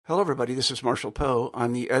Hello, everybody. This is Marshall Poe.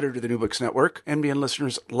 I'm the editor of the New Books Network. NBN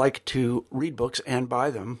listeners like to read books and buy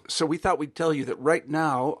them. So we thought we'd tell you that right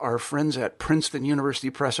now, our friends at Princeton University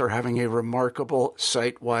Press are having a remarkable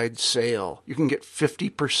site-wide sale. You can get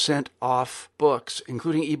 50% off books,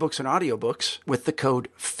 including ebooks and audiobooks, with the code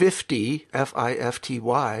 50,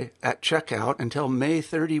 F-I-F-T-Y, at checkout until May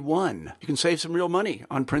 31. You can save some real money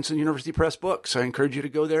on Princeton University Press books. I encourage you to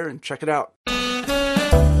go there and check it out.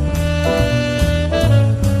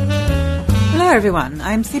 Hello, everyone.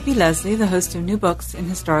 I'm C.P. Leslie, the host of New Books in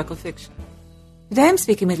Historical Fiction. Today I'm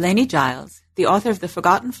speaking with Lainey Giles, the author of The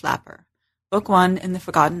Forgotten Flapper, Book 1 in the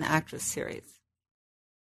Forgotten Actress series.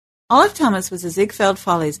 Olive Thomas was a Ziegfeld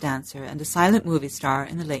Follies dancer and a silent movie star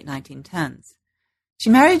in the late 1910s. She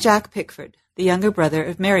married Jack Pickford, the younger brother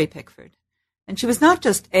of Mary Pickford, and she was not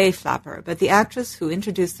just a flapper, but the actress who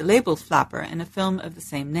introduced the label flapper in a film of the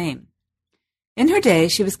same name. In her day,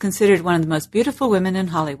 she was considered one of the most beautiful women in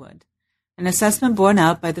Hollywood, an assessment borne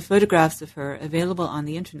out by the photographs of her available on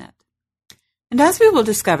the Internet. And as we will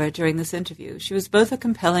discover during this interview, she was both a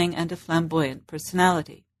compelling and a flamboyant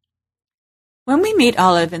personality. When we meet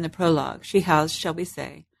Olive in the prologue, she has, shall we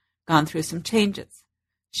say, gone through some changes.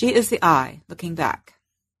 She is the eye looking back.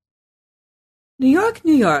 New York,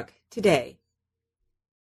 New York, today.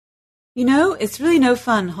 You know, it's really no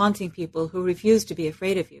fun haunting people who refuse to be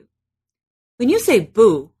afraid of you. When you say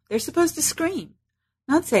boo, they're supposed to scream.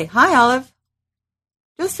 Not say, "Hi, Olive."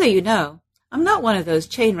 Just so you know, I'm not one of those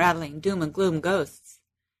chain-rattling doom and gloom ghosts.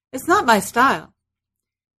 It's not my style.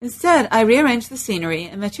 Instead, I rearrange the scenery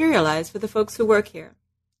and materialize for the folks who work here.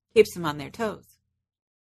 Keeps them on their toes.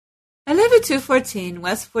 I live at 214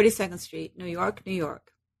 West 42nd Street, New York, New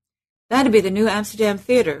York. That'd be the new Amsterdam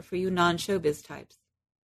Theater for you non-showbiz types.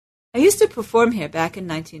 I used to perform here back in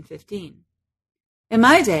 1915. In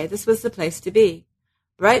my day, this was the place to be.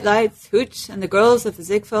 Bright lights, hooch, and the girls of the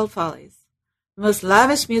Ziegfeld Follies. The most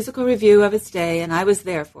lavish musical revue of its day, and I was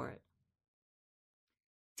there for it.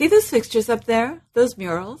 See those fixtures up there? Those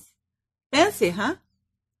murals? Fancy, huh?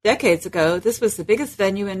 Decades ago, this was the biggest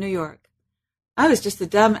venue in New York. I was just a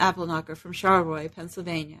dumb apple knocker from Charleroi,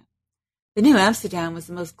 Pennsylvania. The New Amsterdam was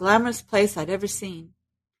the most glamorous place I'd ever seen.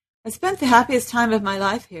 I spent the happiest time of my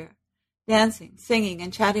life here, dancing, singing,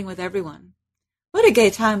 and chatting with everyone. What a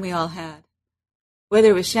gay time we all had.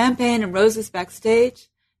 Whether it was champagne and roses backstage,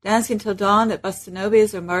 dancing till dawn at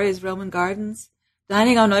Bustanovi's or Murray's Roman Gardens,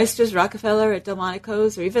 dining on oysters Rockefeller at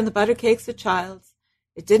Delmonico's, or even the butter cakes at Child's,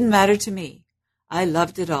 it didn't matter to me. I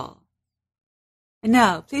loved it all. And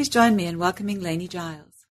now, please join me in welcoming Lainey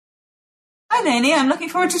Giles. Hi, Lainey. I'm looking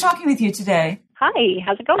forward to talking with you today. Hi.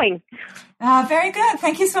 How's it going? Very good.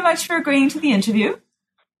 Thank you so much for agreeing to the interview.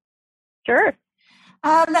 Sure.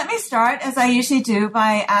 Let me start, as I usually do,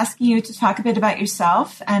 by asking you to talk a bit about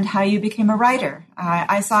yourself and how you became a writer.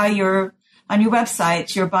 I saw on your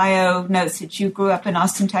website, your bio notes that you grew up in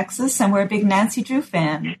Austin, Texas, and were a big Nancy Drew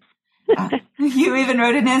fan. You even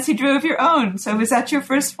wrote a Nancy Drew of your own. So was that your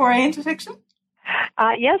first foray into fiction?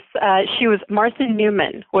 Yes, she was Martha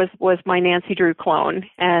Newman was my Nancy Drew clone,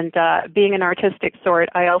 and being an artistic sort,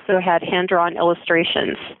 I also had hand-drawn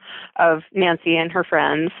illustrations of Nancy and her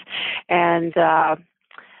friends, and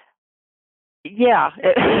yeah,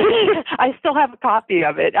 I still have a copy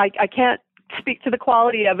of it. I can't speak to the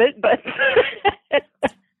quality of it, but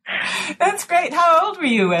That's great. How old were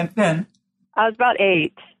you then? I was about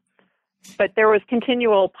 8, but there was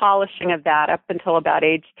continual polishing of that up until about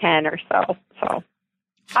age 10 or so. So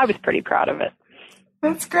I was pretty proud of it.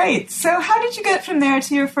 That's great. So how did you get from there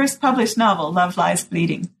to your first published novel, Love Lies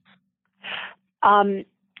Bleeding?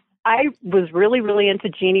 I was really, really into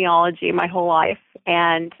genealogy my whole life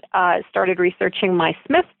and started researching my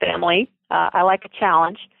Smith family. I like a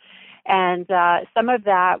challenge. And some of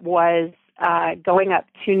that was going up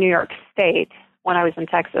to New York State. When I was in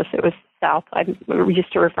Texas, it was south. I'm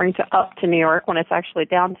used to referring to up to New York when it's actually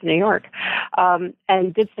down to New York,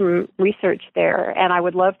 and did some research there. And I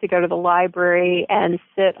would love to go to the library and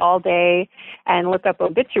sit all day and look up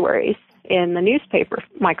obituaries in the newspaper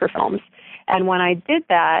microfilms. And when I did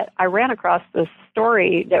that, I ran across this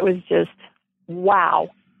story that was just, wow,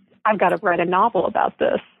 I've got to write a novel about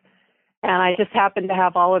this. And I just happened to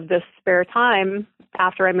have all of this spare time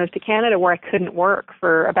after I moved to Canada where I couldn't work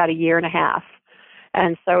for about a year and a half.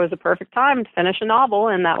 And so it was a perfect time to finish a novel,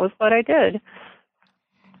 and that was what I did.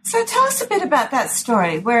 So tell us a bit about that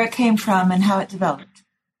story, where it came from and how it developed.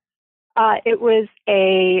 It was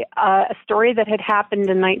a story that had happened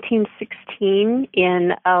in 1916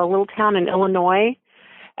 in a little town in Illinois,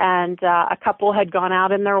 and a couple had gone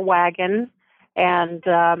out in their wagon, and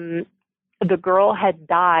the girl had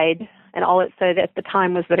died and all it said at the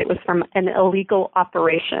time was that it was from an illegal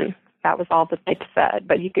operation. That was all that they said,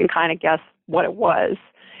 but you can kind of guess what it was.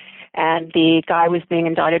 And the guy was being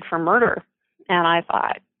indicted for murder. And I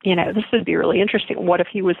thought, this would be really interesting. What if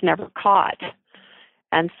he was never caught?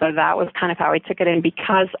 And so that was kind of how I took it. And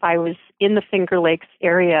because I was in the Finger Lakes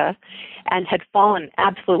area and had fallen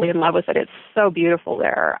absolutely in love with it, it's so beautiful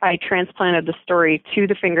there, I transplanted the story to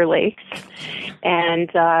the Finger Lakes. And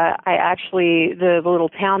I actually, the little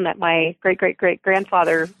town that my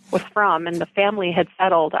great-great-great-grandfather was from and the family had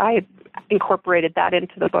settled, I incorporated that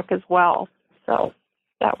into the book as well. So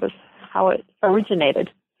that was how it originated.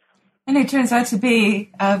 And it turns out to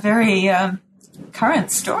be a very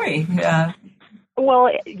current story.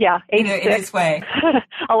 Well, yeah, 86. In its way.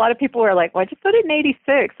 A lot of people were like, why'd you put it in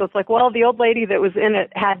 86? So it's like, well, the old lady that was in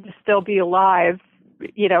it had to still be alive,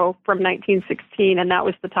 from 1916, and that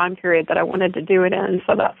was the time period that I wanted to do it in,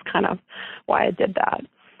 so that's kind of why I did that.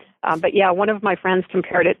 But yeah, one of my friends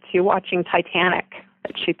compared it to watching Titanic.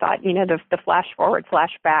 She thought, the flash forward,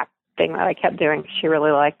 flash back thing that I kept doing, she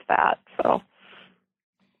really liked that, So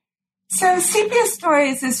Sepia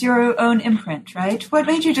Stories is your own imprint, right? What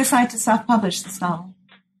made you decide to self-publish this novel?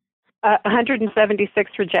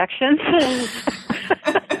 176 rejections.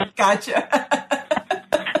 Gotcha.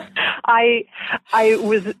 I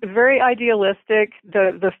was very idealistic.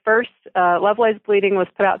 The first Love Lies Bleeding was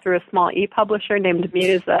put out through a small e-publisher named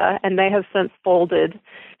Mutiza, and they have since folded.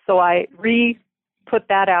 So I re-put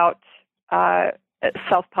that out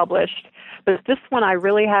self-published. But this one I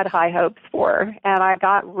really had high hopes for, and I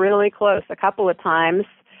got really close a couple of times.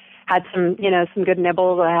 Had some good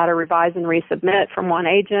nibbles. I had to revise and resubmit from one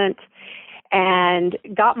agent, and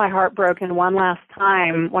got my heart broken one last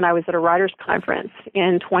time when I was at a writers' conference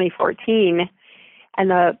in 2014, and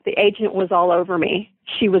the agent was all over me.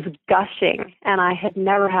 She was gushing, and I had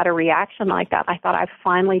never had a reaction like that. I thought, I've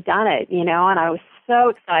finally done it, and I was so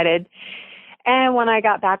excited. And when I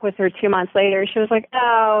got back with her 2 months later, she was like,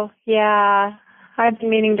 oh, yeah, I've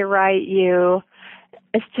been meaning to write you.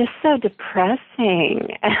 It's just so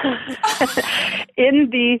depressing.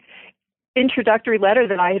 In the introductory letter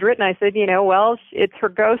that I had written, I said, well, it's her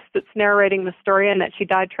ghost that's narrating the story and that she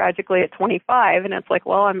died tragically at 25. And it's like,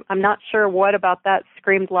 well, I'm not sure what about that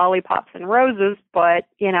screamed lollipops and roses, but,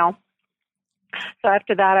 So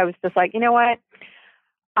after that, I was just like, you know what?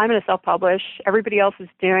 I'm going to self-publish. Everybody else is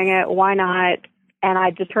doing it. Why not? And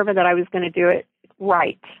I determined that I was going to do it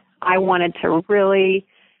right. I wanted to really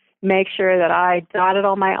make sure that I dotted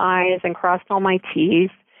all my I's and crossed all my T's.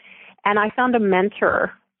 And I found a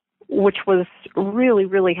mentor, which was really,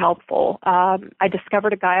 really helpful. I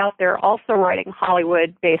discovered a guy out there also writing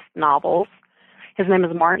Hollywood-based novels. His name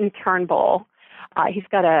is Martin Turnbull. He's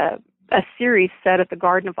got a series set at the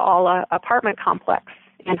Garden of Allah apartment complex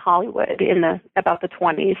in Hollywood in about the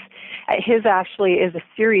 20s. His actually is a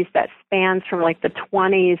series that spans from like the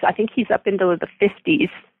 20s. I think he's up into the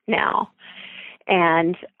 50s now.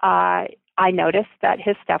 And I noticed that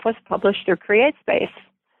his stuff was published through CreateSpace.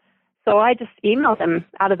 So I just emailed him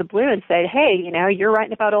out of the blue and said, hey, you're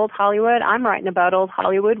writing about old Hollywood. I'm writing about old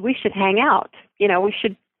Hollywood. We should hang out. We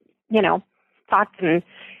should, talk and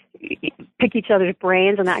pick each other's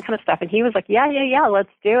brains and that kind of stuff. And he was like, yeah, let's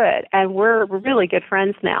do it. And we're really good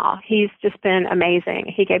friends now. He's just been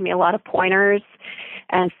amazing. He gave me a lot of pointers.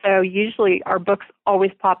 And so usually our books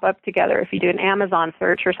always pop up together. If you do an Amazon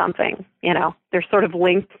search or something, they're sort of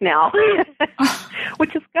linked now,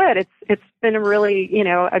 which is good. It's been a really,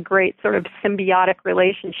 a great sort of symbiotic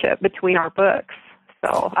relationship between our books.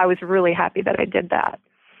 So I was really happy that I did that.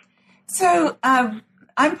 So,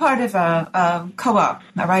 I'm part of a co-op,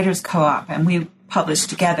 a writer's co-op, and we publish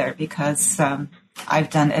together because I've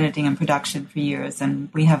done editing and production for years, and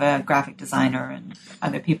we have a graphic designer and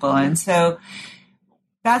other people. And so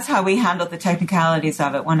that's how we handle the technicalities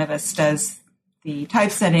of it. One of us does the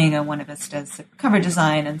typesetting, and one of us does the cover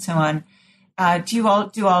design, and so on. Do you all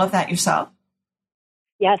do all of that yourself?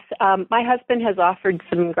 Yes. My husband has offered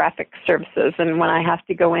some graphic services, and when I have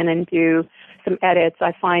to go in and do some edits,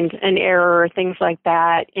 I find an error or things like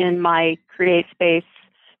that in my CreateSpace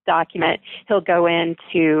document, he'll go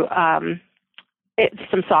into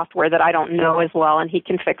some software that I don't know as well, and he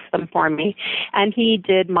can fix them for me. And he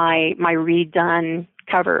did my redone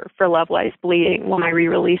cover for Love Lies Bleeding when I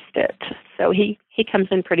re-released it. So he comes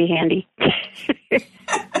in pretty handy.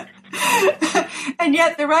 And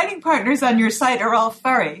yet the writing partners on your site are all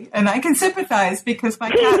furry, and I can sympathize because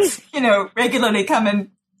my cats, regularly come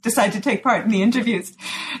and decide to take part in the interviews.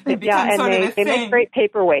 They become and sort of a they thing. make great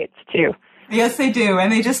paperweights too. Yes, they do.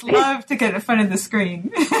 And they just love to get in front of the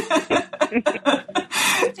screen.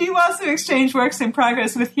 Do you also exchange works in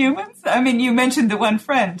progress with humans? I mean, you mentioned the one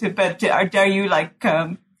friend, but are you like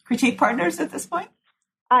critique partners at this point?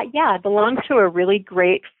 Yeah, I belong to a really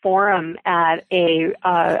great forum at a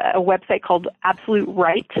website called Absolute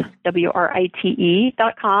Right,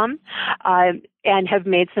 WRITE.com, and have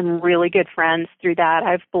made some really good friends through that.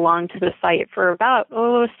 I've belonged to the site for about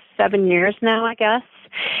 7 years now, I guess.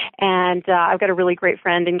 And I've got a really great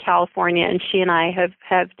friend in California, and she and I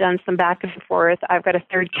have done some back and forth. I've got a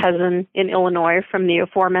third cousin in Illinois from the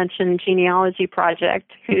aforementioned genealogy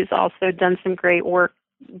project who's also done some great work,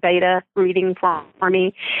 beta reading for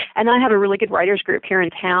me. And I have a really good writers group here in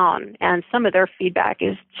town, and some of their feedback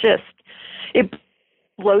is just, it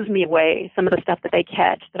blows me away, some of the stuff that they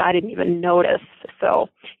catch that I didn't even notice. So,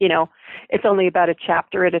 it's only about a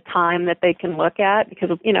chapter at a time that they can look at because,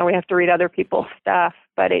 we have to read other people's stuff.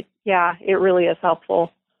 But it really is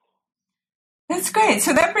helpful. That's great.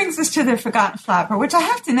 So that brings us to The Forgotten Flapper, which I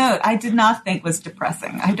have to note, I did not think was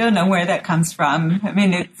depressing. I don't know where that comes from. I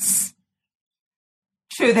mean, it's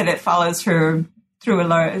true that it follows her through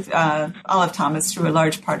Olive Thomas through a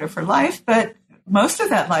large part of her life, but most of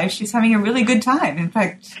that life, she's having a really good time. In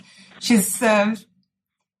fact, she's a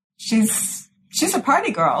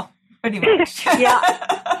party girl, pretty much. Yeah.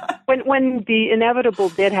 When the inevitable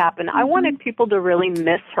did happen, I wanted people to really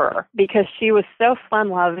miss her because she was so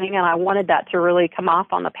fun-loving, and I wanted that to really come off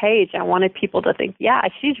on the page. I wanted people to think, yeah,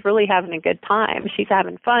 she's really having a good time. She's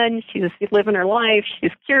having fun. She's living her life.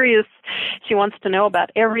 She's curious. She wants to know about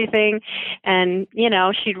everything. And,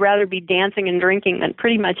 she'd rather be dancing and drinking than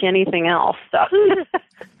pretty much anything else. So...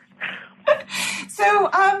 So,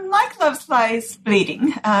 Like Love Lies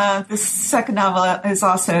Bleeding, the second novel is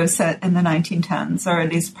also set in the 1910s, or at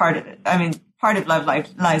least part of it. I mean, part of Love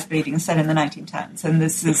Lies Bleeding is set in the 1910s, and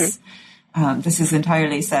this is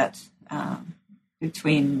entirely set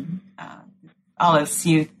between Olive's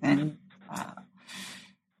youth and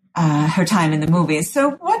her time in the movies.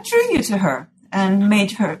 So, what drew you to her and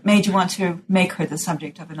made you want to make her the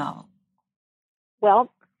subject of a novel?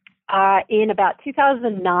 Well, in about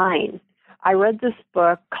 2009. I read this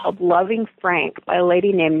book called Loving Frank by a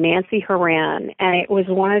lady named Nancy Horan, and it was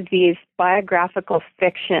one of these biographical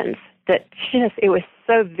fictions that it was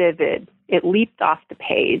so vivid. It leaped off the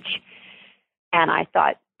page, and I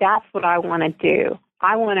thought, that's what I want to do.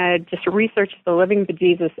 I want to just research the living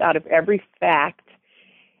bejesus out of every fact,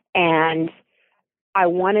 and I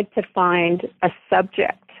wanted to find a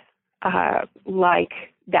subject like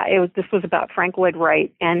that. This was about Frank Lloyd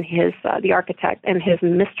Wright and the architect and his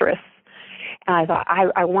mistress. And I thought,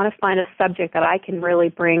 I want to find a subject that I can really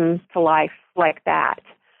bring to life like that.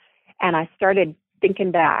 And I started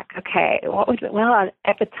thinking back, okay, what was it? Well,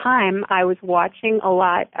 at the time, I was watching a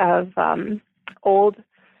lot of old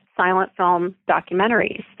silent film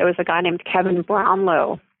documentaries. There was a guy named Kevin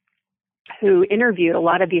Brownlow who interviewed a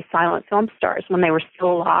lot of these silent film stars when they were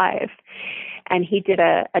still alive. And he did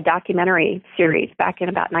a documentary series back in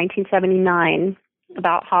about 1979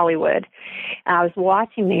 about Hollywood. And I was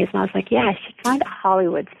watching these, and I was like, yeah, I should find a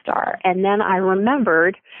Hollywood star. And then I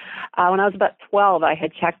remembered when I was about 12, I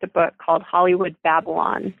had checked a book called Hollywood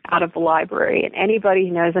Babylon out of the library. And anybody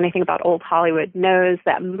who knows anything about old Hollywood knows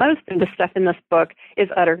that most of the stuff in this book is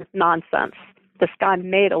utter nonsense. This guy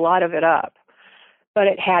made a lot of it up. But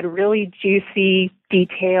it had really juicy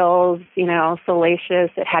details, salacious.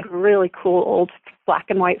 It had really cool old black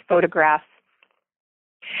and white photographs.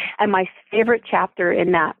 And my favorite chapter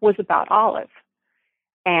in that was about Olive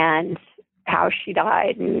and how she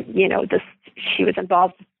died. And, she was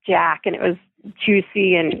involved with Jack, and it was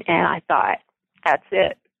juicy. And I thought, that's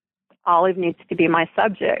it. Olive needs to be my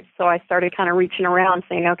subject. So I started kind of reaching around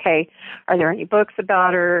saying, okay, are there any books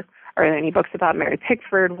about her? Are there any books about Mary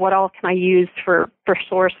Pickford? What all can I use for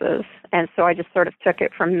sources? And so I just sort of took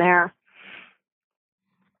it from there.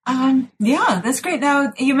 Yeah, that's great.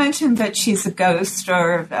 Now, you mentioned that she's a ghost,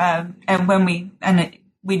 and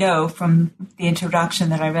we know from the introduction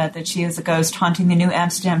that I read that she is a ghost haunting the New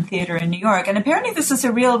Amsterdam Theater in New York. And apparently this is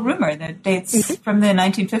a real rumor that dates from the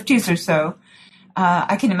 1950s or so.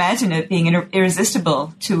 I can imagine it being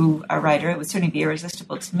irresistible to a writer. It would certainly be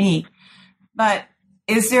irresistible to me. But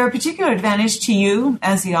is there a particular advantage to you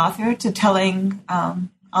as the author to telling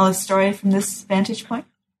Olive's story from this vantage point?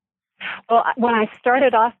 Well, when I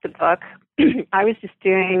started off the book, I was just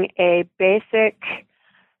doing a basic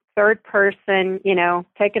third person,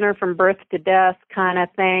 taking her from birth to death kind of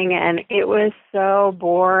thing, and it was so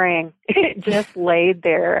boring. It just laid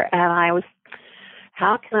there, and I was,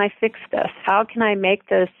 how can I fix this? How can I make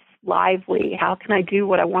this lively? How can I do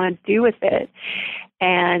what I want to do with it?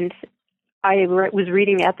 And was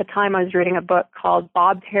reading, at the time I was reading a book called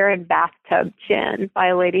Bob's Hair and Bathtub Gin by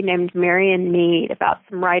a lady named Marian Mead about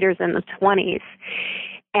some writers in the 20s.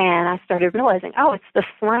 And I started realizing, oh, it's the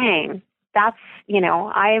slang. That's,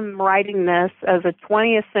 I'm writing this as a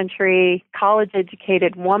 20th century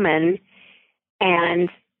college-educated woman, and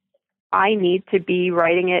I need to be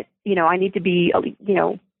writing it, I need to be,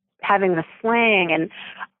 having the slang, and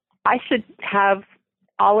I should have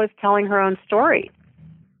Olive telling her own story.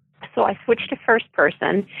 So I switched to first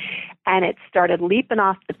person, and it started leaping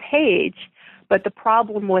off the page. But the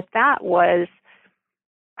problem with that was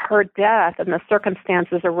her death and the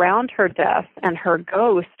circumstances around her death and her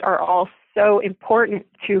ghost are all so important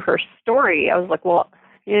to her story. I was like, well,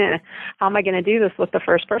 how am I going to do this with the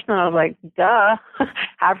first person? And I was like, duh,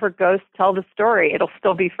 have her ghost tell the story. It'll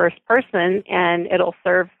still be first person, and it'll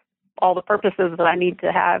serve all the purposes that I need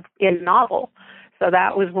to have in the novel. So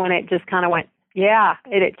that was when it just kind of went,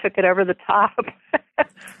 it took it over the top.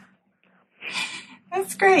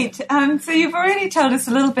 That's great. So you've already told us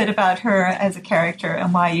a little bit about her as a character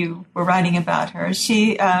and why you were writing about her.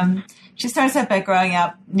 She starts out by growing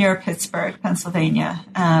up near Pittsburgh, Pennsylvania.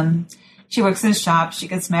 She works in a shop. She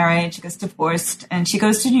gets married. She gets divorced, and she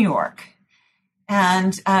goes to New York.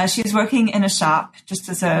 And she's working in a shop just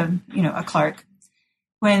as a clerk.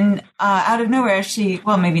 When out of nowhere,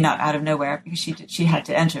 maybe not out of nowhere because she had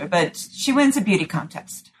to enter, but she wins a beauty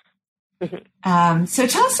contest. Mm-hmm. So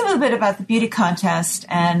tell us a little bit about the beauty contest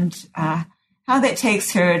and how that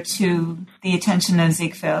takes her to the attention of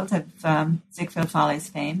Ziegfeld, Ziegfeld Follies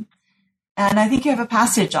fame. And I think you have a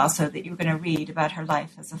passage also that you're going to read about her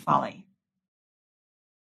life as a Folly.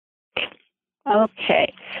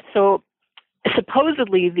 Okay, so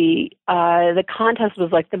supposedly the contest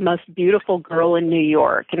was like the most beautiful girl in New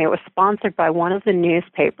York, and it was sponsored by one of the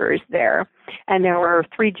newspapers there, and there were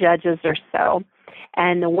 3 judges or so,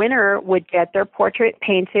 and the winner would get their portrait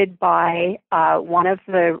painted by one of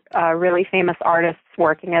the really famous artists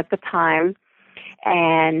working at the time,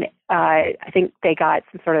 and I think they got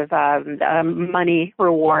some sort of money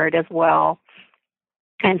reward as well.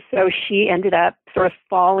 And so she ended up sort of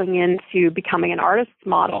falling into becoming an artist's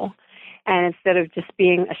model. And instead of just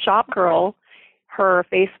being a shop girl, her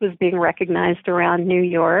face was being recognized around New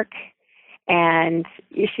York, and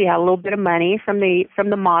she had a little bit of money from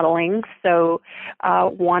the modeling. So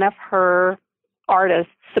one of her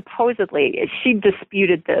artists, supposedly, she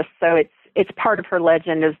disputed this, so it's part of her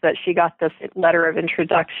legend, is that she got this letter of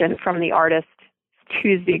introduction from the artist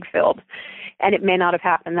to Ziegfeld. And it may not have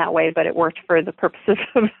happened that way, but it worked for the purposes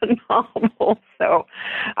of the novel. So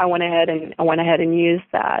I went ahead and used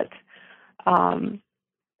that.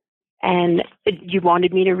 And you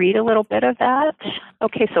wanted me to read a little bit of that?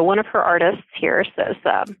 Okay, so one of her artists here says,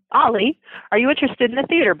 Ollie, are you interested in the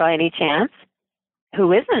theater by any chance?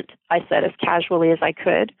 Who isn't? I said as casually as I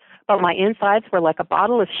could, but my insides were like a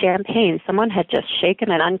bottle of champagne someone had just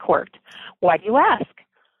shaken and uncorked. Why do you ask?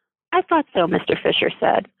 I thought so, Mr. Fisher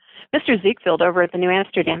said. Mr. Ziegfeld over at the New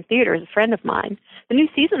Amsterdam Theater is a friend of mine. The new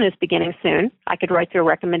season is beginning soon. I could write you a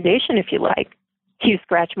recommendation if you like. You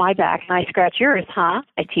scratch my back and I scratch yours, huh?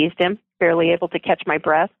 I teased him, barely able to catch my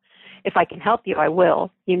breath. If I can help you, I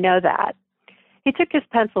will. You know that. He took his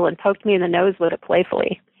pencil and poked me in the nose with it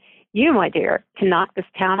playfully. You, my dear, can knock this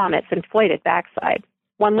town on its inflated backside.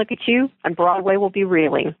 One look at you, and Broadway will be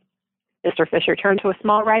reeling. Mr. Fisher turned to a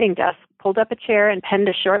small writing desk, pulled up a chair, and penned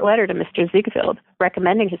a short letter to Mr. Ziegfeld,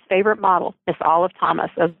 recommending his favorite model, Miss Olive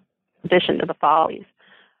Thomas, as addition to the Follies.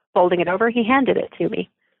 Folding it over, he handed it to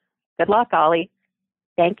me. Good luck, Ollie.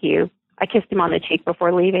 Thank you. I kissed him on the cheek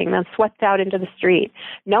before leaving, then swept out into the street,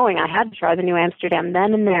 knowing I had to try the New Amsterdam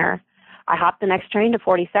then and there. I hopped the next train to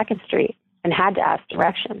 42nd Street and had to ask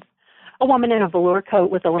directions. A woman in a velour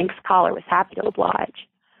coat with a lynx collar was happy to oblige.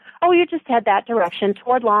 Oh, you just head that direction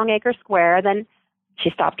toward Longacre Square, then...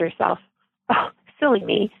 She stopped herself. Oh, silly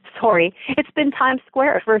me. Sorry. It's been Times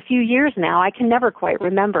Square for a few years now. I can never quite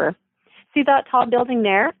remember. See that tall building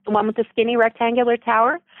there? The one with the skinny rectangular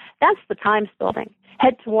tower? That's the Times building.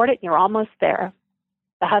 Head toward it and you're almost there.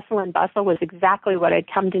 The hustle and bustle was exactly what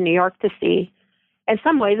I'd come to New York to see. In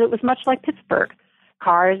some ways, it was much like Pittsburgh.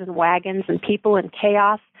 Cars and wagons and people and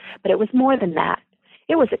chaos, but it was more than that.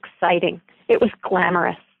 It was exciting. It was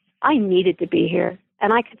glamorous. I needed to be here,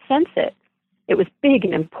 and I could sense it. It was big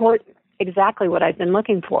and important, exactly what I'd been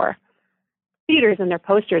looking for. Theaters and their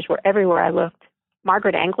posters were everywhere I looked.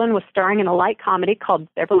 Margaret Anglin was starring in a light comedy called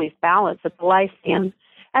Beverly's Ballads at the Lyceum,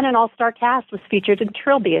 and an all-star cast was featured in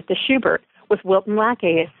Trilby at the Schubert with Wilton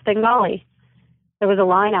Lackey as Svengali. There was a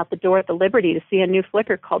line out the door at the Liberty to see a new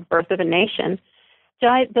flicker called Birth of a Nation.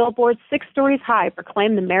 Giant billboards 6 stories high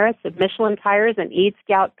proclaimed the merits of Michelin tires and Eads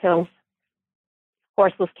gout pills.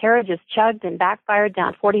 Horseless carriages chugged and backfired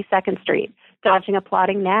down 42nd Street, dodging a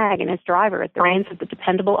plodding nag and his driver at the reins of the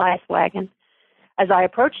dependable ice wagon. As I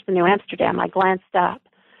approached the New Amsterdam, I glanced up.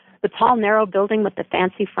 The tall, narrow building with the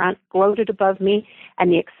fancy front gloated above me,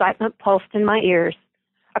 and the excitement pulsed in my ears.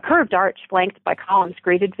 A curved arch flanked by columns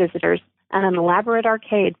greeted visitors, and an elaborate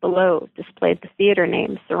arcade below displayed the theater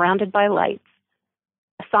names surrounded by lights.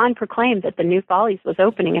 A sign proclaimed that the New Follies was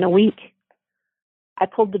opening in a week. I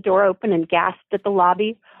pulled the door open and gasped at the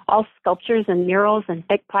lobby, all sculptures and murals and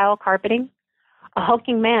thick pile carpeting. A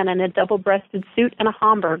hulking man in a double-breasted suit and a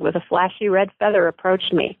Homburg with a flashy red feather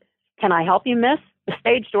approached me. "Can I help you, miss? The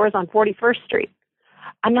stage door's on 41st Street.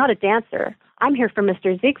 I'm not a dancer. I'm here for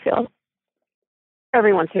Mr. Ziegfeld."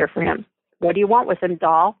 "Everyone's here for him. What do you want with him,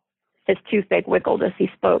 doll?" His toothache wiggled as he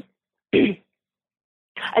spoke.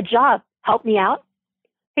 "A job. Help me out?"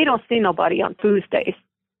 "He don't see nobody on Tuesdays."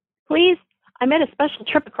 "Please? I made a special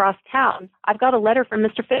trip across town. I've got a letter from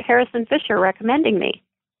Mr. Harrison Fisher recommending me."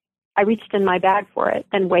 I reached in my bag for it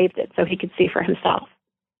and waved it so he could see for himself.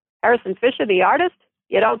 "Harrison Fisher, the artist?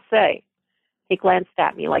 You don't say." He glanced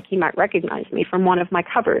at me like he might recognize me from one of my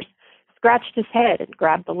covers, scratched his head, and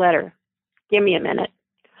grabbed the letter. "Give me a minute."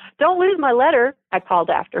 "Don't lose my letter," I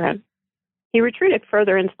called after him. He retreated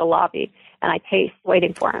further into the lobby, and I paced,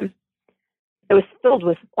 waiting for him. It was filled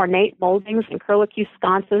with ornate moldings and curlicue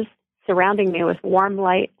sconces, surrounding me with warm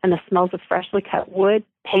light and the smells of freshly cut wood,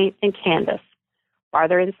 paint, and canvas.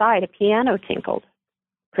 Farther inside, a piano tinkled.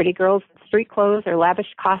 Pretty girls in street clothes or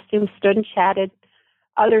lavish costumes stood and chatted.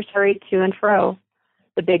 Others hurried to and fro.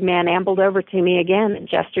 The big man ambled over to me again and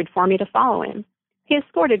gestured for me to follow him. He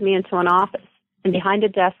escorted me into an office, and behind a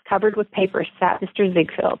desk covered with papers sat Mr.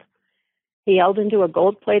 Ziegfeld. He yelled into a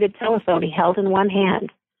gold-plated telephone he held in one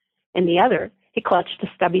hand. In the other, he clutched a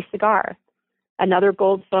stubby cigar. Another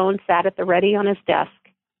gold phone sat at the ready on his desk,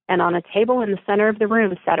 and on a table in the center of the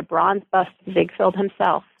room sat a bronze bust of Ziegfeld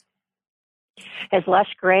himself. His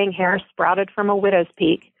lush graying hair sprouted from a widow's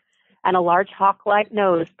peak, and a large hawk-like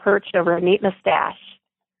nose perched over a neat mustache.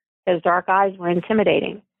 His dark eyes were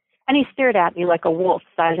intimidating, and he stared at me like a wolf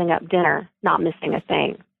sizing up dinner, not missing a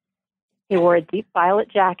thing. He wore a deep violet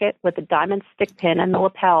jacket with a diamond stick pin in the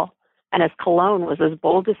lapel, and his cologne was as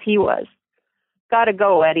bold as he was. "Gotta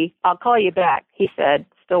go, Eddie. I'll call you back," he said,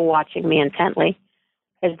 still watching me intently.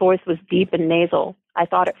 His voice was deep and nasal. I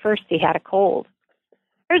thought at first he had a cold.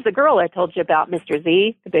 "Here's the girl I told you about, Mr.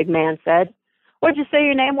 Z," the big man said. "What'd you say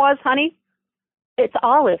your name was, honey?" "It's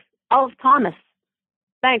Olive Thomas."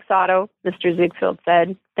 "Thanks, Otto," Mr. Ziegfeld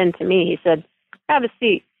said. Then to me he said, "Have a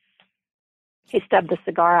seat." He stubbed the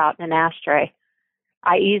cigar out in an ashtray.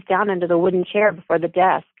 I eased down into the wooden chair before the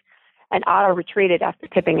desk, and Otto retreated after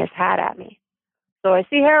tipping his hat at me. "So I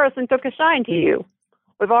see Harrison took a shine to you.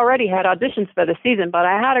 We've already had auditions for the season, but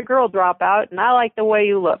I had a girl drop out, and I like the way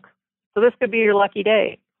you look. So this could be your lucky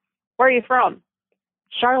day. Where are you from?"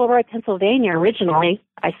 "Charleroi, Pennsylvania, originally,"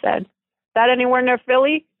 I said. "That anywhere near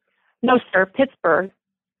Philly?" "No, sir, Pittsburgh."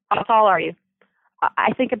 "How tall are you?"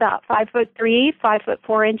 "I think about 5'3",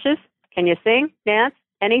 5'4". "Can you sing, dance,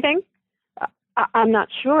 anything?" I'm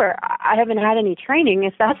not sure. I haven't had any training,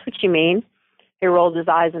 if that's what you mean." He rolled his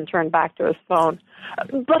eyes and turned back to his phone.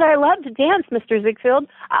 "But I love to dance, Mr. Ziegfeld.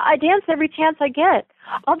 I dance every chance I get.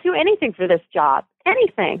 I'll do anything for this job.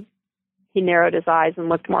 Anything." He narrowed his eyes and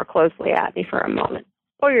looked more closely at me for a moment.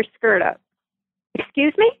 "Pull your skirt up."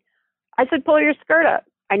 "Excuse me?" I said, "Pull your skirt up.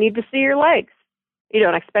 I need to see your legs." "You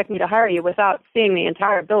don't expect me to hire you without seeing the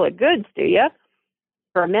entire bill of goods, do you?"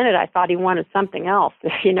 For a minute, I thought he wanted something else,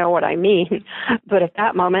 if you know what I mean. But at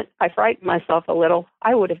that moment, I frightened myself a little.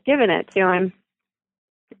 I would have given it to him.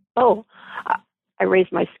 "Oh," I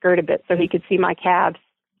raised my skirt a bit so he could see my calves.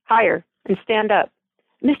 "Higher and stand up."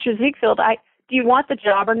 "Mr. Ziegfeld, do you want the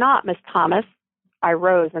job or not, Miss Thomas?" I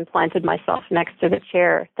rose and planted myself next to the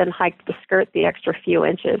chair, then hiked the skirt the extra few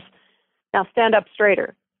inches. "Now stand up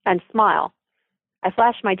straighter and smile." I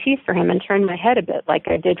flashed my teeth for him and turned my head a bit like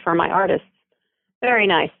I did for my artists. "Very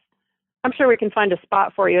nice. I'm sure we can find a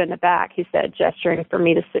spot for you in the back," he said, gesturing for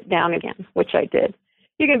me to sit down again, which I did.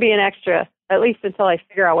 "You can be an extra, at least until I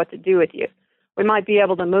figure out what to do with you. We might be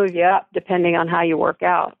able to move you up depending on how you work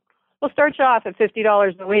out. We'll start you off at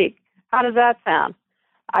 $50 a week. How does that sound?"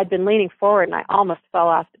 I'd been leaning forward and I almost fell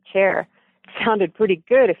off the chair. It sounded pretty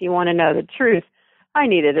good if you want to know the truth. I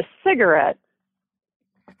needed a cigarette.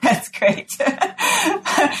 That's great.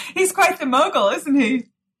 He's quite the mogul, isn't he?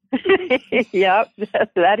 Yep,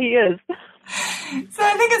 that he is. So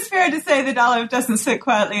I think it's fair to say that Olive doesn't sit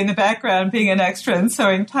quietly in the background being an extra and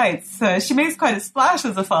sewing tights. She makes quite a splash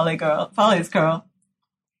as a Follies girl.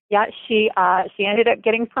 Yeah, she ended up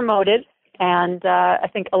getting promoted, and I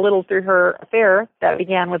think a little through her affair that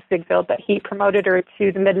began with Ziegfeld, but he promoted her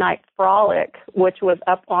to the Midnight Frolic, which was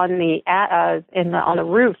up on on the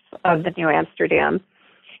roof of the New Amsterdam.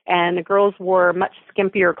 And the girls wore much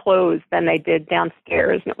skimpier clothes than they did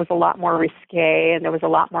downstairs, and it was a lot more risque, and there was a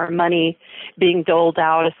lot more money being doled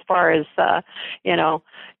out as far as,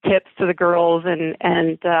 tips to the girls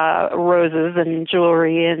and roses and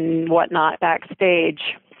jewelry and whatnot backstage.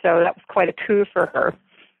 So that was quite a coup for her.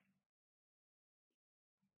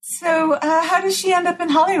 So how does she end up in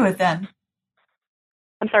Hollywood then?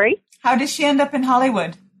 I'm sorry? How did she end up in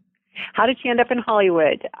Hollywood? How did she end up in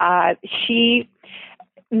Hollywood? She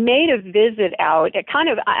made a visit out.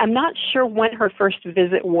 I'm not sure when her first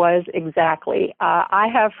visit was exactly. I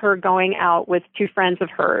have her going out with two friends of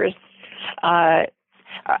hers.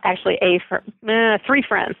 Actually, three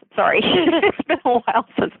friends. Sorry. It's been a while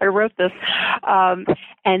since I wrote this.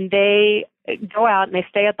 And they go out and they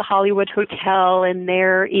stay at the Hollywood Hotel, and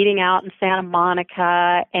they're eating out in Santa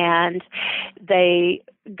Monica, and they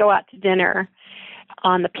go out to dinner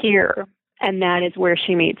on the pier, and that is where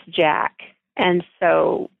she meets Jack. And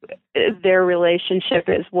so their relationship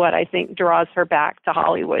is what I think draws her back to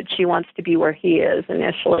Hollywood. She wants to be where he is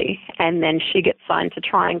initially, and then she gets signed to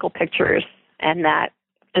Triangle Pictures, and that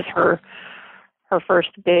is her first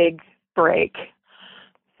big break.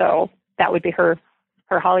 So that would be her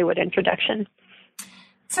Hollywood introduction.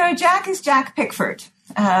 So Jack is Jack Pickford,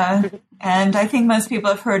 and I think most people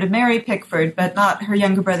have heard of Mary Pickford, but not her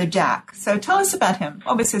younger brother Jack. So tell us about him.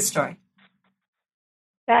 What was his story?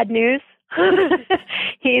 Bad news.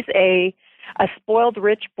 He's a spoiled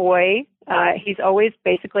rich boy. He's always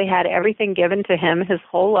basically had everything given to him his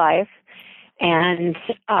whole life, and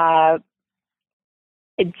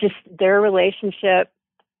their relationship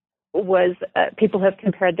was people have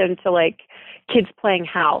compared them to like kids playing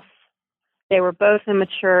house. They were both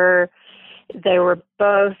immature. They were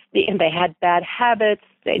both, and they had bad habits.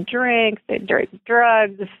 They drank, they did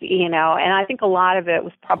drugs, and I think a lot of it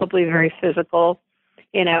was probably very physical.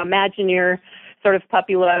 Imagine your sort of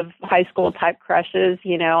puppy love high school type crushes.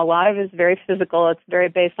 A lot of it is very physical. It's very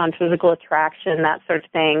based on physical attraction, that sort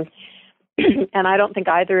of thing. And I don't think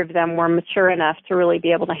either of them were mature enough to really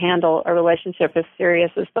be able to handle a relationship as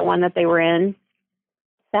serious as the one that they were in,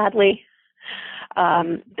 sadly.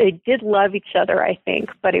 They did love each other, I think,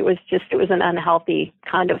 but it was an unhealthy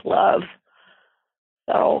kind of love.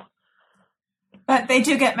 So. But they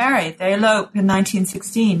do get married. They elope in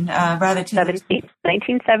 1916, rather to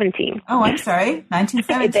 1917. Oh, I'm sorry,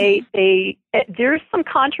 1917. There's some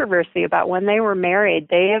controversy about when they were married.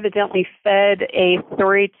 They evidently fed a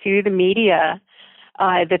story to the media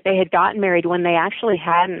that they had gotten married when they actually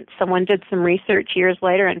hadn't. Someone did some research years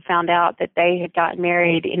later and found out that they had gotten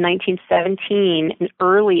married in 1917 and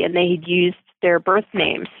early, and they had used their birth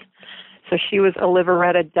names. So she was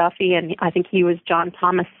Oliveretta Duffy, and I think he was John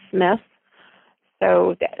Thomas Smith.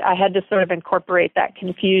 So I had to sort of incorporate that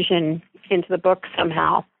confusion into the book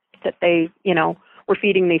somehow, that they, were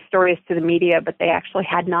feeding these stories to the media, but they actually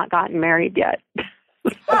had not gotten married yet.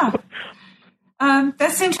 Huh.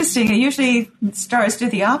 That's interesting. Usually stars do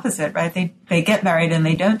the opposite, right? They get married and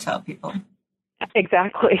they don't tell people.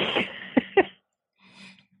 Exactly.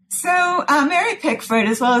 So Mary Pickford,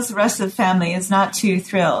 as well as the rest of the family, is not too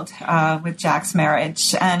thrilled with Jack's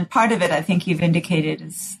marriage. And part of it, I think you've indicated,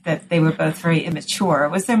 is that they were both very immature.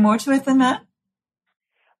 Was there more to it than that?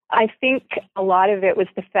 I think a lot of it was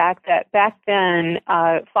the fact that back then,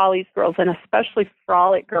 Follies girls, and especially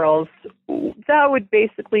Frolic girls, that would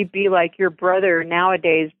basically be like your brother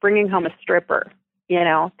nowadays bringing home a stripper.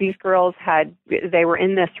 These girls they were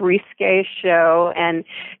in this risque show, and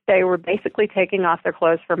they were basically taking off their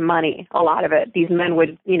clothes for money, a lot of it. These men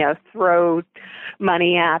would, throw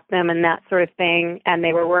money at them and that sort of thing, and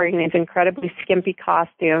they were wearing these incredibly skimpy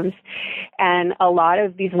costumes. And a lot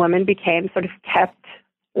of these women became sort of kept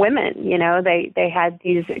women. They had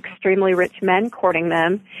these extremely rich men courting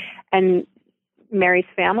them, and Mary's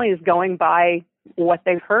family is going by what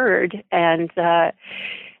they've heard. And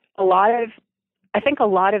I think a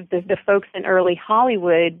lot of the folks in early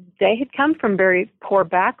Hollywood, they had come from very poor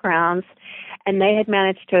backgrounds, and they had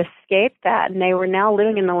managed to escape that, and they were now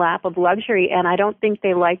living in the lap of luxury, and I don't think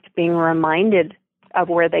they liked being reminded of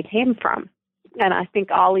where they came from. And I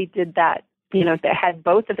think Ollie did that. They had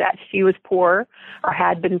both of that. She was poor, or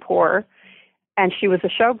had been poor, and she was a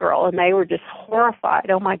showgirl, and they were just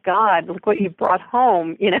horrified. Oh, my God, look what you brought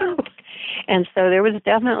home, And so there was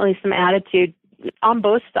definitely some attitude on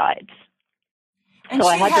both sides. And so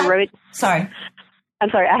I had to write. Sorry. I'm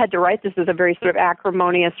sorry. I had to write this as a very sort of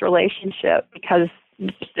acrimonious relationship because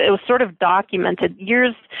it was sort of documented.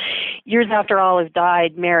 Years after Olive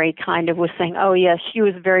died, Mary kind of was saying, oh, yes, she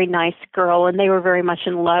was a very nice girl, and they were very much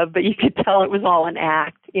in love, but you could tell it was all an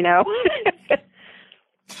act, you know?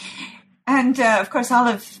 And, of course,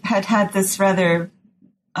 Olive had this rather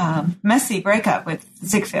messy breakup with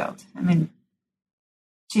Ziegfeld. I mean,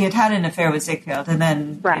 she had an affair with Ziegfeld, and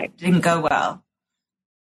then it didn't go well,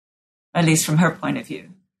 at least from her point of view.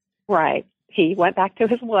 Right. He went back to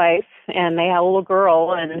his wife, and they had a little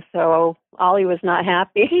girl, and so Ollie was not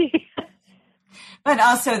happy. But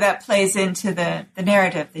also that plays into the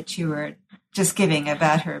narrative that you were just giving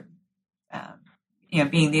about her,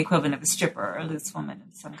 being the equivalent of a stripper or a loose woman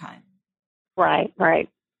of some kind. Right, right.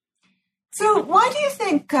 So why do you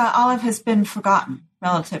think Olive has been forgotten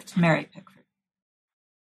relative to Mary Pickford?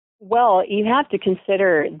 Well, you have to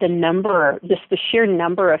consider the sheer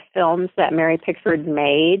number of films that Mary Pickford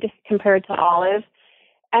made compared to Olive,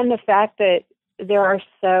 and the fact that there are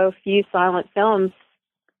so few silent films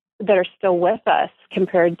that are still with us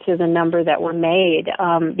compared to the number that were made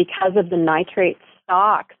because of the nitrate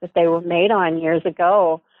stock that they were made on years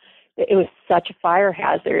ago. It was such a fire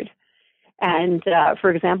hazard. And,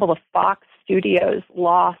 for example, the Fox Studios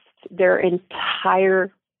lost their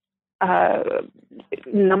entire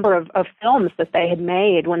number of films that they had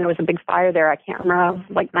made when there was a big fire there. I can't remember,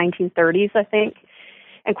 like 1930s, I think.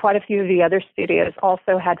 And quite a few of the other studios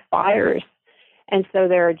also had fires. And so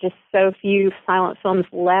there are just so few silent films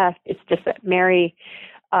left. It's just that Mary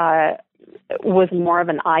was more of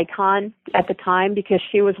an icon at the time because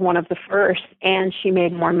she was one of the first, and she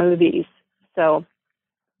made more movies. So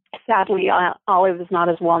sadly, Olive is not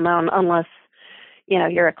as well known unless,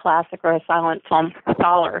 you're a classic or a silent film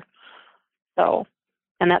scholar. So,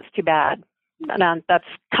 and that's too bad. And that's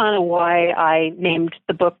kind of why I named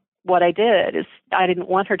the book what I did, is I didn't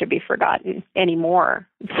want her to be forgotten anymore.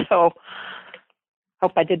 So,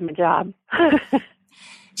 hope I did my job.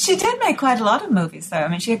 She did make quite a lot of movies, though. I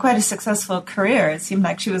mean, she had quite a successful career. It seemed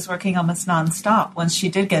like she was working almost nonstop once she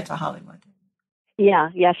did get to Hollywood. Yeah,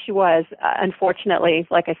 she was. Unfortunately,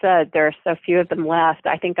 like I said, there are so few of them left.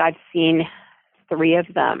 I think I've seen 3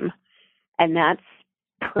 of them, and that's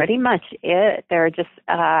pretty much it. There are just,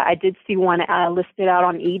 I did see one listed out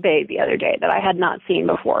on eBay the other day that I had not seen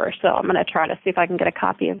before, so I'm going to try to see if I can get a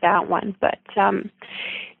copy of that one. But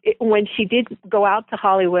when she did go out to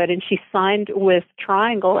Hollywood and she signed with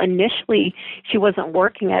Triangle, initially she wasn't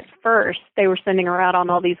working at first. They were sending her out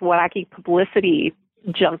on all these wacky publicity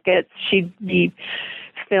junkets. She'd be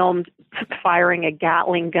filmed firing a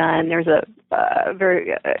Gatling gun. There's a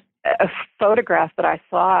photograph that I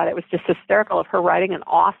saw that was just hysterical of her riding an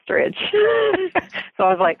ostrich. So I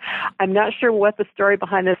was like, I'm not sure what the story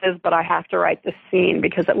behind this is, but I have to write this scene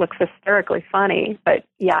because it looks hysterically funny. But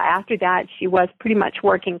yeah, after that, she was pretty much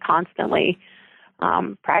working constantly,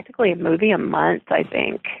 practically a movie a month, I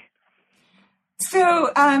think.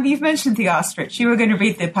 So you've mentioned the ostrich. You were going to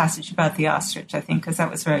read the passage about the ostrich, I think, because that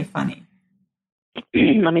was very funny.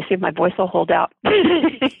 Let me see if my voice will hold out.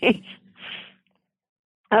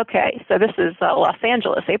 Okay, so this is Los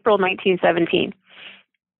Angeles, April 1917.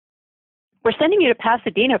 We're sending you to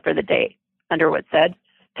Pasadena for the day, Underwood said,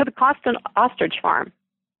 to the Costin Ostrich Farm.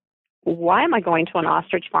 Why am I going to an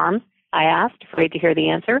ostrich farm? I asked, afraid to hear the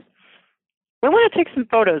answer. We want to take some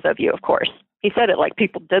photos of you, of course. He said it like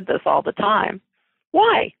people did this all the time.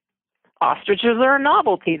 Why? Ostriches are a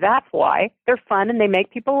novelty, that's why. They're fun and they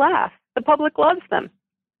make people laugh. The public loves them.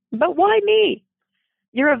 But why me?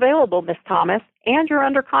 You're available, Miss Thomas, and you're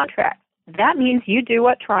under contract. That means you do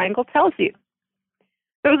what Triangle tells you.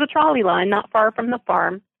 There was a trolley line not far from the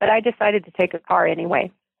farm, but I decided to take a car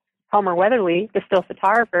anyway. Homer Weatherly, the still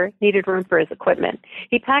photographer, needed room for his equipment.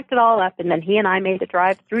 He packed it all up, and then he and I made the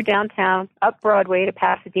drive through downtown, up Broadway to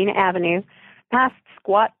Pasadena Avenue, past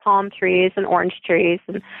squat palm trees and orange trees,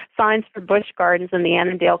 and signs for Busch Gardens and the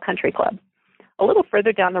Annandale Country Club. A little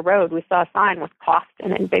further down the road, we saw a sign with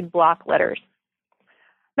Costin in big block letters.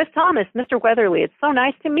 Miss Thomas, Mr. Weatherly, it's so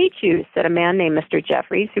nice to meet you, said a man named Mr.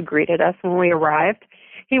 Jeffries, who greeted us when we arrived.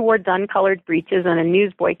 He wore dun-colored breeches and a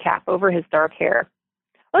newsboy cap over his dark hair.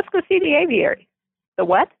 Let's go see the aviary. The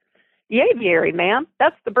what? The aviary, ma'am.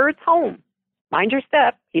 That's the bird's home. Mind your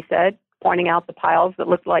step, he said, pointing out the piles that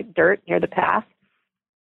looked like dirt near the path.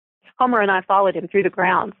 Homer and I followed him through the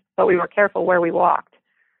grounds, but we were careful where we walked.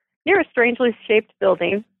 Near a strangely shaped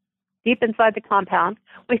building, deep inside the compound,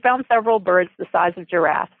 we found several birds the size of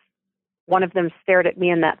giraffes. One of them stared at me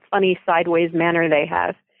in that funny sideways manner they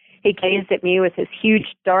have. He gazed at me with his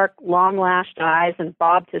huge, dark, long-lashed eyes and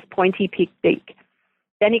bobbed his pointy-peaked beak.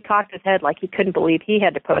 Then he cocked his head like he couldn't believe he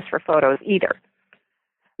had to pose for photos either.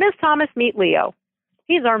 Miss Thomas, meet Leo.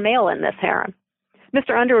 He's our male in this harem.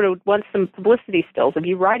 Mr. Underwood wants some publicity stills of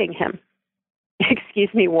you riding him. Excuse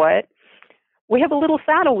me, what? We have a little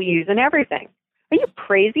saddle we use and everything. Are you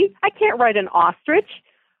crazy? I can't ride an ostrich.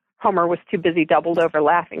 Homer was too busy doubled over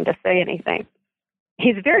laughing to say anything.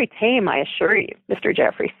 He's very tame, I assure you, Mr.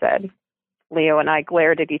 Jeffries said. Leo and I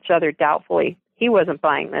glared at each other doubtfully. He wasn't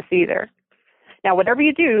buying this either. Now, whatever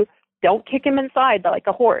you do, don't kick him inside like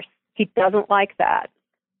a horse. He doesn't like that.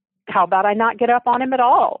 How about I not get up on him at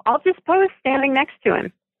all? I'll just pose standing next to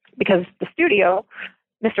him. Because the studio,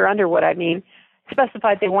 Mr. Underwood, I mean,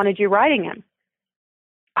 specified they wanted you riding him.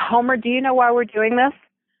 Homer, do you know why we're doing this?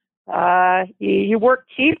 You work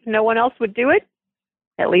cheap. No one else would do it?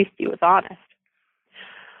 At least he was honest.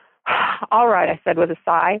 All right, I said with a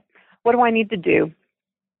sigh. What do I need to do?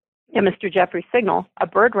 At Mr. Jeffries' signal, a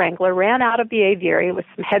bird wrangler ran out of the aviary with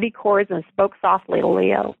some heavy cords and spoke softly to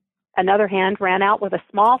Leo. Another hand ran out with a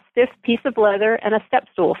small, stiff piece of leather and a step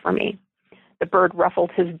stool for me. The bird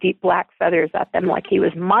ruffled his deep black feathers at them like he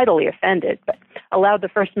was mightily offended, but allowed the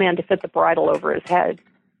first man to fit the bridle over his head.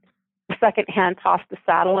 The second hand tossed the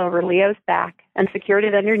saddle over Leo's back and secured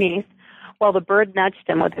it underneath, while the bird nudged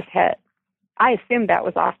him with his head. I assumed that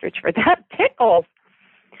was ostrich, for that tickles.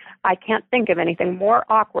 I can't think of anything more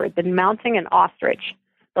awkward than mounting an ostrich.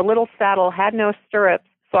 The little saddle had no stirrups,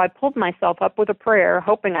 so I pulled myself up with a prayer,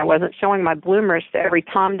 hoping I wasn't showing my bloomers to every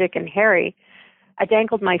Tom, Dick, and Harry. I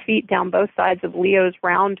dangled my feet down both sides of Leo's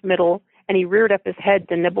round middle, and he reared up his head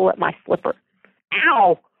to nibble at my slipper.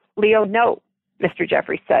 Ow! Leo, no, Mr.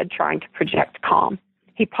 Jeffries said, trying to project calm.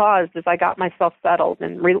 He paused as I got myself settled,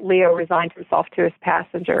 and Leo resigned himself to his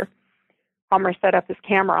passenger. Homer set up his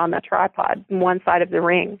camera on the tripod on one side of the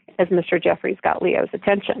ring as Mr. Jeffries got Leo's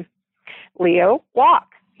attention. Leo, walk,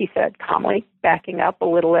 he said calmly, backing up a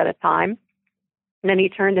little at a time. And then he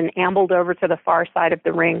turned and ambled over to the far side of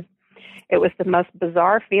the ring. It was the most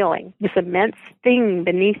bizarre feeling, this immense thing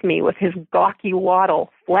beneath me with his gawky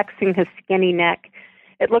waddle flexing his skinny neck.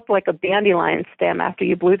 It looked like a dandelion stem after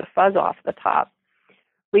you blew the fuzz off the top.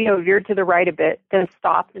 Leo veered to the right a bit, then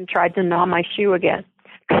stopped and tried to gnaw my shoe again.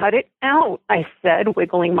 Cut it out, I said,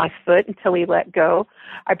 wiggling my foot until he let go.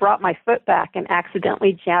 I brought my foot back and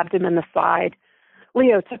accidentally jabbed him in the side.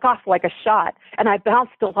 Leo took off like a shot, and I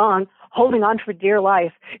bounced along, holding on for dear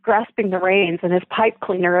life, grasping the reins and his pipe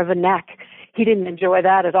cleaner of a neck. He didn't enjoy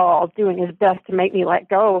that at all, doing his best to make me let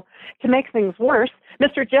go. To make things worse,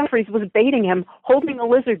 Mr. Jeffries was baiting him, holding a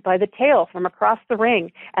lizard by the tail from across the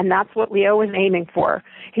ring, and that's what Leo was aiming for.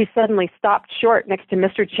 He suddenly stopped short next to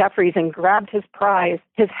Mr. Jeffries and grabbed his prize,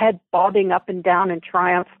 his head bobbing up and down in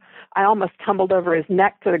triumph. I almost tumbled over his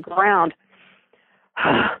neck to the ground.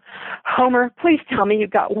 Homer, please tell me you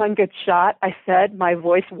got one good shot, I said, my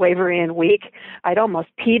voice wavery and weak. I'd almost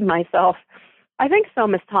peed myself. I think so,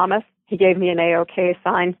 Miss Thomas. He gave me an A-OK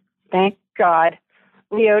sign. Thank God.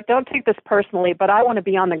 Leo, don't take this personally, but I want to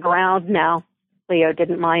be on the ground now. Leo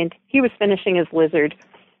didn't mind. He was finishing his lizard.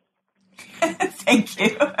 Thank you.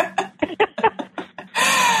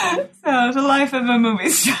 So, the life of a movie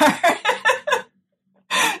star.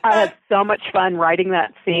 I had so much fun writing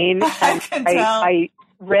that scene. I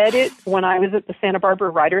read it when I was at the Santa Barbara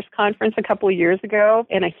Writers Conference a couple of years ago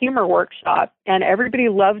in a humor workshop, and everybody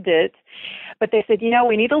loved it. But they said,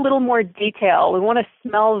 we need a little more detail. We want to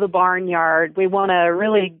smell the barnyard. We want to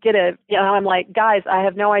really get I'm like, guys, I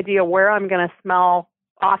have no idea where I'm going to smell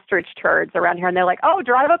ostrich turds around here. And they're like, oh,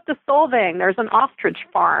 drive up to Solvang. There's an ostrich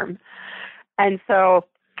farm. And so,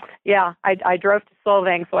 yeah, I drove to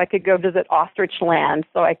Solvang so I could go visit Ostrich Land,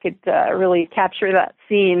 so I could really capture that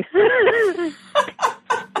scene.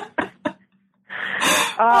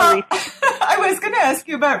 I was going to ask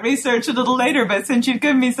you about research a little later, but since you've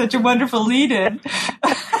given me such a wonderful lead-in,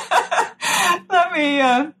 let me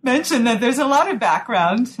mention that there's a lot of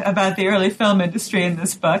background about the early film industry in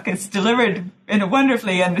this book. It's delivered in a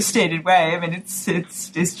wonderfully understated way. I mean, it's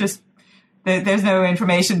just, there's no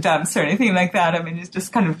information dumps or anything like that. I mean, it's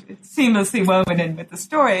just kind of seamlessly woven in with the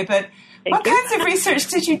story. But what kinds of research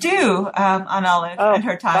did you do on Olive and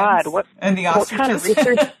her times and the ostriches? What kind of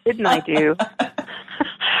research didn't I do?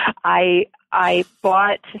 I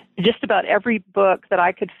bought just about every book that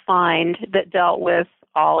I could find that dealt with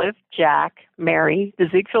Olive, Jack, Mary, the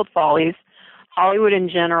Ziegfeld Follies, Hollywood in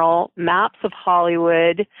general, maps of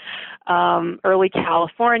Hollywood, early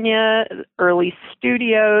California, early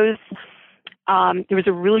studios. There was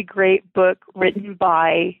a really great book written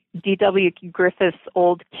by D.W. Griffith's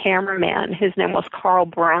old cameraman. His name was Carl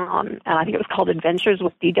Brown, and I think it was called Adventures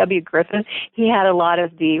with D.W. Griffith. He had a lot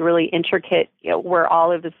of the really intricate, where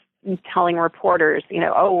Olive is telling reporters,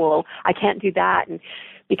 oh, well, I can't do that. And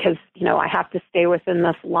because, I have to stay within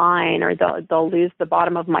this line, or they'll lose the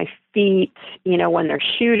bottom of my feet, when they're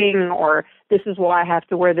shooting, or this is why I have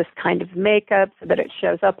to wear this kind of makeup so that it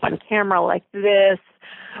shows up on camera like this,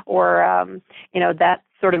 or, that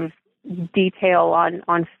sort of detail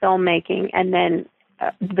on filmmaking. And then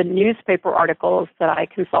the newspaper articles that I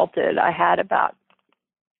consulted, I had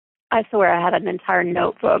an entire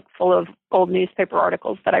notebook full of old newspaper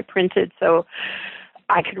articles that I printed so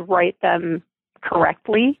I could write them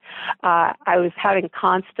correctly. I was having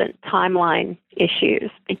constant timeline issues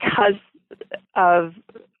because of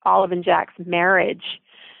Olive and Jack's marriage.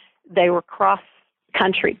 They were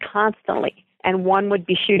cross-country constantly, and one would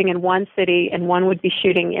be shooting in one city and one would be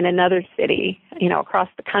shooting in another city, across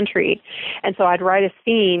the country. And so I'd write a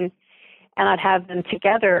scene and I'd have them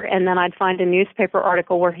together, and then I'd find a newspaper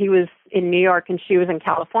article where he was in New York and she was in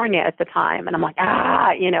California at the time. And I'm like,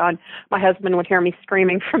 and my husband would hear me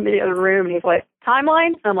screaming from the other room, and he's like,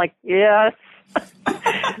 timeline? And I'm like, yes.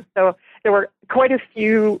 So there were quite a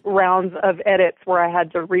few rounds of edits where I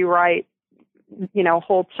had to rewrite,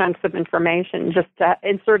 whole chunks of information just to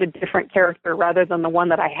insert a different character rather than the one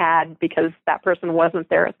that I had, because that person wasn't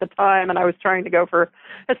there at the time, and I was trying to go for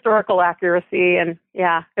historical accuracy. And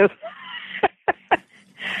it was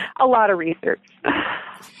a lot of research.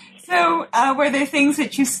 So were there things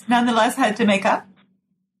that you nonetheless had to make up?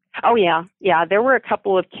 Oh, yeah. Yeah, there were a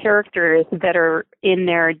couple of characters that are in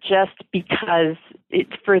there just because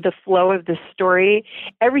for the flow of the story.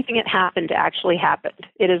 Everything that happened actually happened.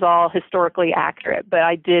 It is all historically accurate, but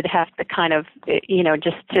I did have to kind of,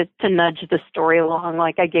 just to nudge the story along.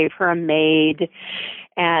 Like, I gave her a maid,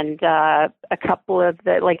 and a couple of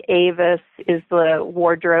like Avis is the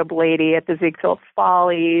wardrobe lady at the Ziegfeld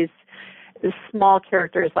Follies. The small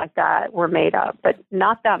characters like that were made up, but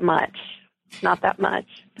not that much. Not that much.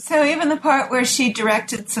 So even the part where she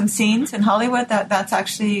directed some scenes in Hollywood, that's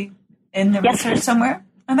actually in the research somewhere?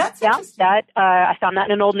 Oh, that's interesting. That I found that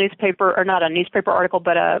in an old newspaper, or not a newspaper article,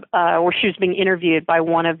 but where she was being interviewed by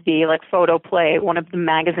one of the Photo Play, one of the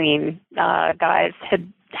magazine guys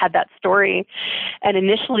had that story. And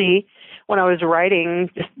initially, when I was writing,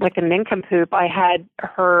 just like a nincompoop, I had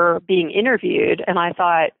her being interviewed, and I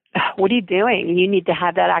thought, what are you doing? You need to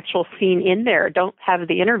have that actual scene in there. Don't have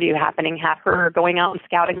the interview happening. Have her going out and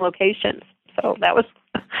scouting locations. So that was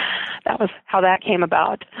how that came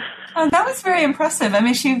about. Oh, that was very impressive. I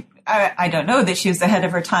mean, I don't know that she was ahead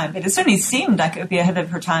of her time, but it certainly seemed like it would be ahead of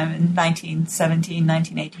her time in 1917,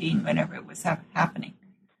 1918, whenever it was happening.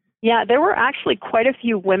 Yeah, there were actually quite a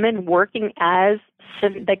few women working as,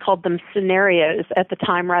 they called them scenarios at the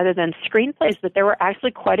time rather than screenplays, but there were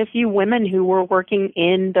actually quite a few women who were working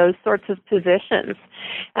in those sorts of positions.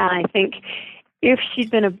 And I think if she'd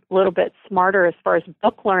been a little bit smarter as far as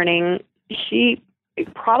book learning, she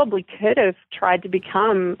probably could have tried to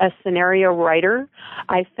become a scenario writer.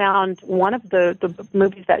 I found one of the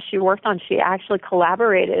movies that she worked on, she actually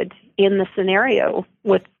collaborated in the scenario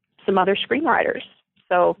with some other screenwriters.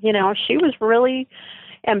 So, she was really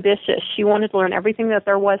ambitious. She wanted to learn everything that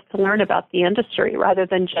there was to learn about the industry rather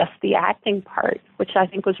than just the acting part, which I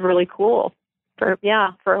think was really cool for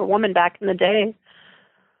a woman back in the day.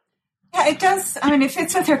 Yeah, it does. I mean, it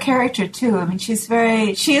fits with her character too. I mean, she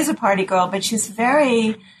is a party girl, but she's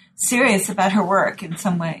very serious about her work in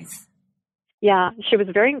some ways. Yeah, she was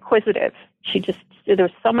very inquisitive. There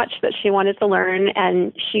was so much that she wanted to learn,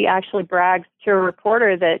 and she actually bragged to a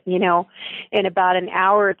reporter that, in about an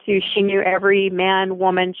hour or two, she knew every man,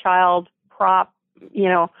 woman, child, prop,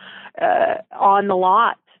 on the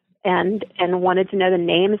lot, and wanted to know the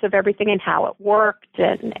names of everything and how it worked,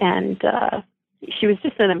 and she was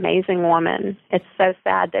just an amazing woman. It's so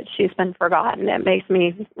sad that she's been forgotten. It makes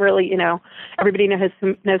me really, everybody knows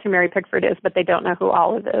who Mary Pickford is, but they don't know who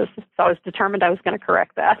Olive is. So I was determined I was going to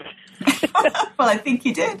correct that. Well, I think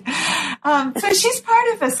you did. So she's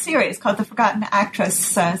part of a series called the Forgotten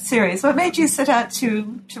Actress series. What made you set out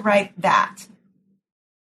to write that?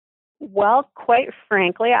 Well, quite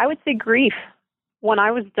frankly, I would say grief. When I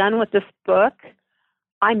was done with this book,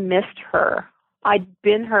 I missed her. I'd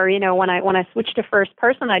been her, when I switched to first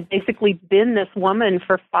person, I'd basically been this woman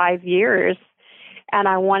for 5 years, and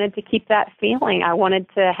I wanted to keep that feeling. I wanted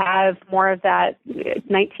to have more of that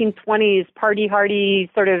 1920s party hardy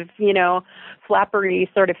sort of,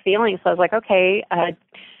 flappery sort of feeling. So I was like, okay,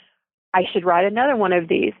 I should write another one of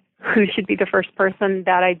these. Who should be the first person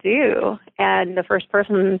that I do? And the first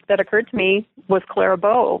person that occurred to me was Clara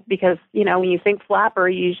Bow, because, when you think flapper,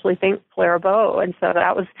 you usually think Clara Bow. And so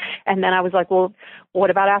and then I was like, well,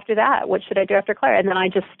 what about after that? What should I do after Clara? And then I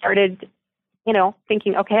just started,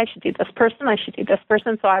 thinking, okay, I should do this person. I should do this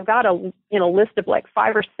person. So I've got a list of like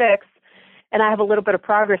 5 or 6, and I have a little bit of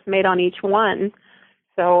progress made on each one.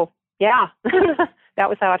 So, yeah, that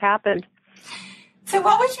was how it happened. So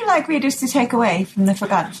what would you like readers to take away from The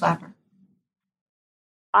Forgotten Flapper?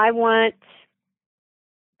 I want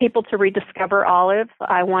people to rediscover Olive.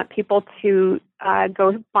 I want people to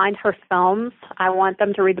go find her films. I want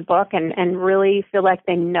them to read the book and really feel like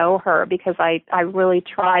they know her, because I really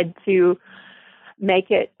tried to make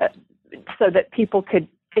it so that people could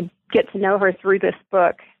get to know her through this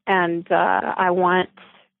book. And I'd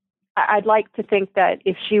like to think that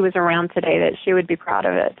if she was around today, that she would be proud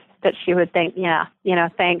of it, that she would think, yeah,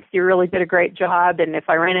 thanks, you really did a great job. And if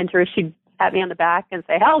I ran into her, she'd pat me on the back and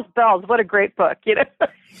say, "Hell's bells, what a great book,"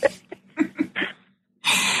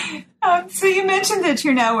 So you mentioned that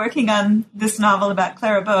you're now working on this novel about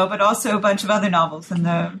Clara Bow, but also a bunch of other novels in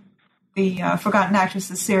the Forgotten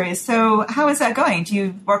Actresses series. So how is that going? Do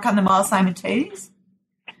you work on them all simultaneously?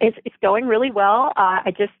 It's going really well.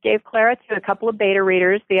 I just gave Clara to a couple of beta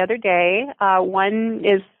readers the other day.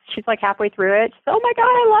 She's like halfway through it. She's, "Oh my God,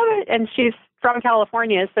 I love it." And she's from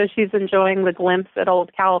California, so she's enjoying the glimpse at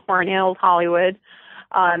old California, old Hollywood.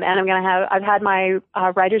 And I've had my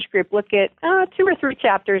writers group look at 2 or 3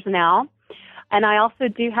 chapters now. And I also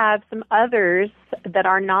do have some others that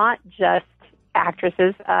are not just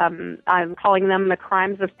actresses. I'm calling them the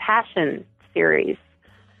Crimes of Passion series.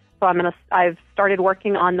 So I've started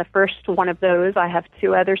working on the first one of those. I have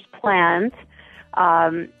 2 others planned.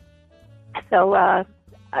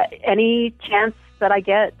 Any chance that I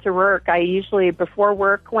get to work, I usually, before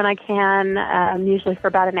work when I can, usually for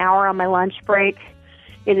about an hour on my lunch break,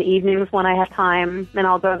 in the evenings when I have time, and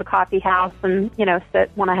I'll go to the coffee house and,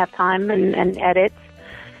 sit when I have time and edit.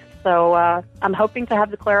 So I'm hoping to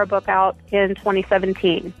have the Clara book out in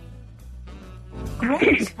 2017.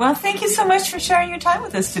 Great. Well, thank you so much for sharing your time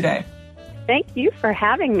with us today. Thank you for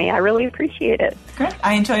having me. I really appreciate it. Great.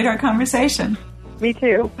 I enjoyed our conversation. Me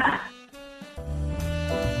too.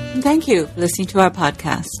 Thank you for listening to our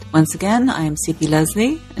podcast. Once again, I am C.P.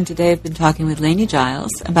 Leslie, and today I've been talking with Lainey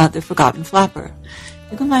Giles about The Forgotten Flapper.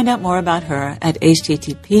 You can find out more about her at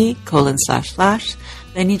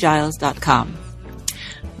http://LaineyGiles.com.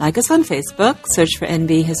 Like us on Facebook, search for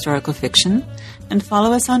NB Historical Fiction, and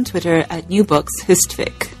follow us on Twitter at New Books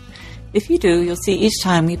Histfic. If you do, you'll see each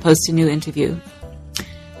time we post a new interview.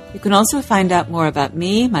 You can also find out more about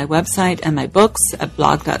me, my website, and my books at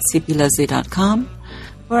blog.cpleslie.com,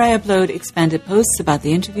 where I upload expanded posts about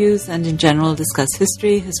the interviews and in general discuss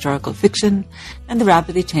history, historical fiction, and the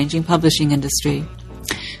rapidly changing publishing industry.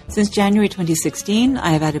 Since January 2016, I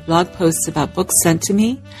have added blog posts about books sent to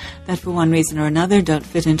me that for one reason or another don't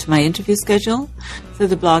fit into my interview schedule, so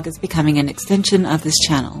the blog is becoming an extension of this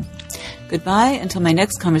channel. Goodbye until my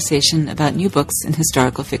next conversation about new books in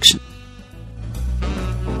historical fiction.